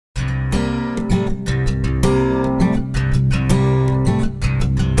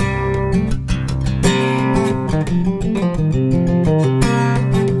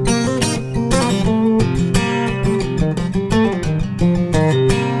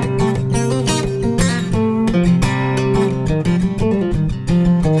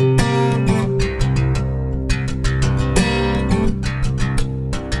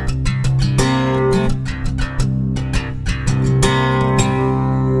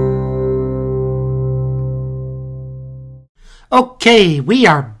Okay, we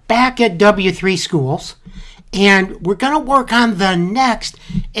are back at W3 Schools, and we're going to work on the next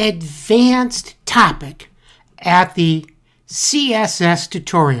advanced topic at the CSS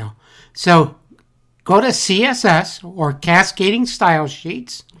tutorial. So go to CSS, or Cascading Style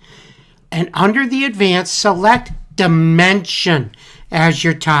Sheets, and under the Advanced, select Dimension as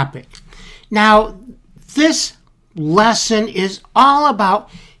your topic. Now, this lesson is all about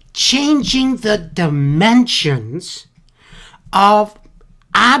changing the dimensions of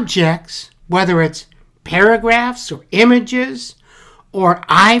objects, whether it's paragraphs or images or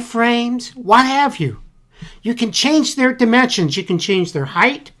iframes, what have you. You can change their dimensions. You can change their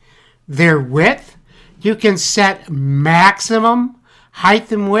height, their width. You can set maximum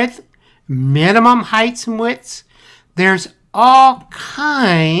height and width, minimum heights and widths. There's all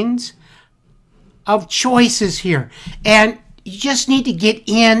kinds of choices here. And you just need to get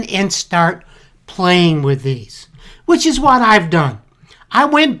in and start playing with these, which is what I've done. I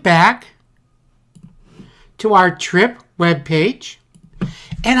went back to our trip webpage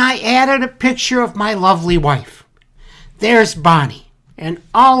and I added a picture of my lovely wife. There's Bonnie and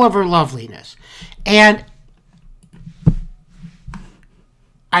all of her loveliness. And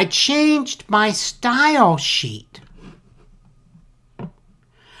I changed my style sheet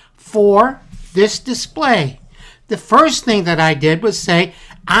for this display. The first thing that I did was say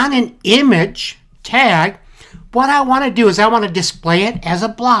on an image tag, what I want to do is I want to display it as a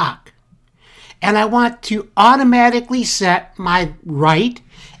block. And I want to automatically set my right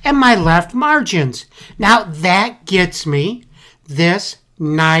and my left margins. Now that gets me this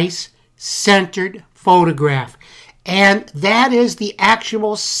nice centered photograph. And that is the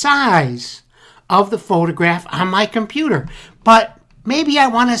actual size of the photograph on my computer. But maybe I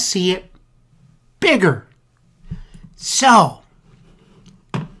want to see it bigger. So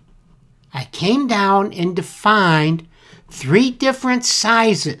I came down and defined 3 different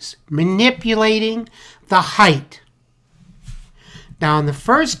sizes, manipulating the height. Now in the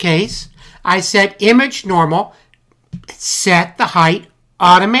first case, I said image normal, set the height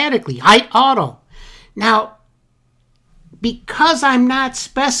automatically, height auto. Now, because I'm not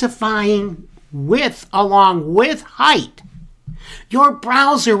specifying width along with height, your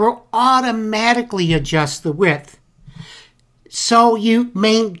browser will automatically adjust the width. So you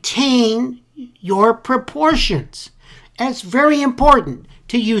maintain your proportions. And it's very important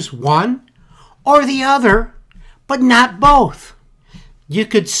to use one or the other, but not both. You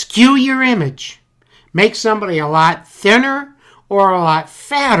could skew your image, make somebody a lot thinner or a lot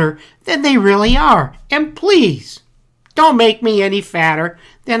fatter than they really are. And please, don't make me any fatter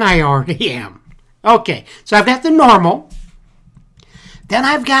than I already am. Okay, so I've got the normal. Then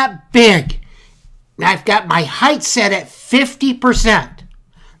I've got big. Now I've got my height set at 50%.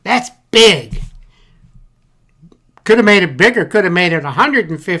 That's big. Could have made it bigger, could have made it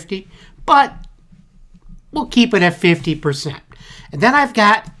 150, but we'll keep it at 50%. And then I've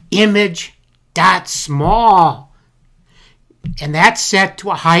got image.small. And that's set to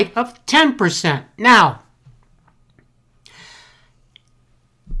a height of 10%. Now,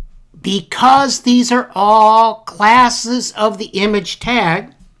 because these are all classes of the image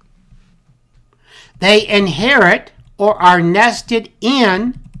tag, they inherit or are nested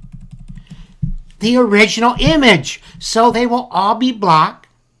in the original image. So they will all be blocked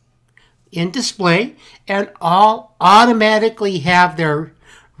in display and all automatically have their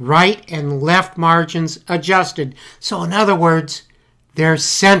right and left margins adjusted. So in other words, they're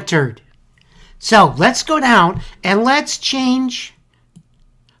centered. So let's go down and let's change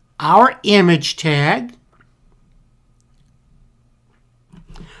our image tag.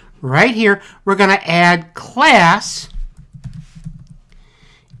 Right here, we're going to add class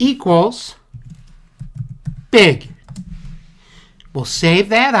equals big. We'll save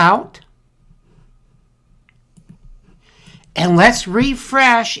that out. And let's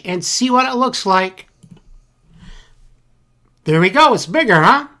refresh and see what it looks like. There we go. It's bigger,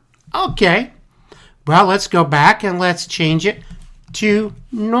 huh? Okay. Well, let's go back and let's change it to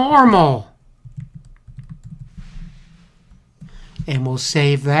normal. And we'll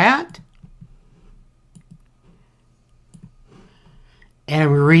save that.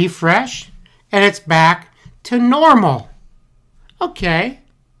 And refresh. And it's back to normal. Okay.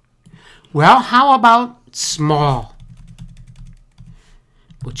 Well, how about small?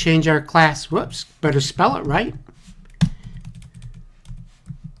 We'll change our class. Whoops, better spell it right.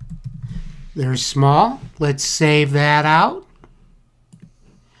 There's small. Let's save that out.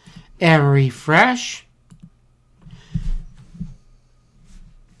 And refresh.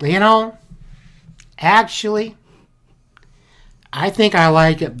 You know, actually, I think I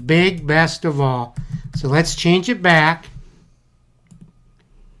like it big best of all. So let's change it back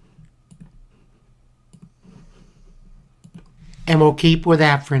and we'll keep with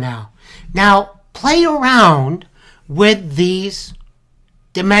that for now. Now, play around with these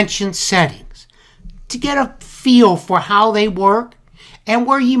dimension settings to get a feel for how they work and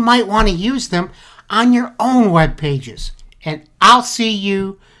where you might want to use them on your own web pages. And I'll see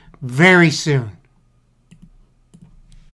you very soon.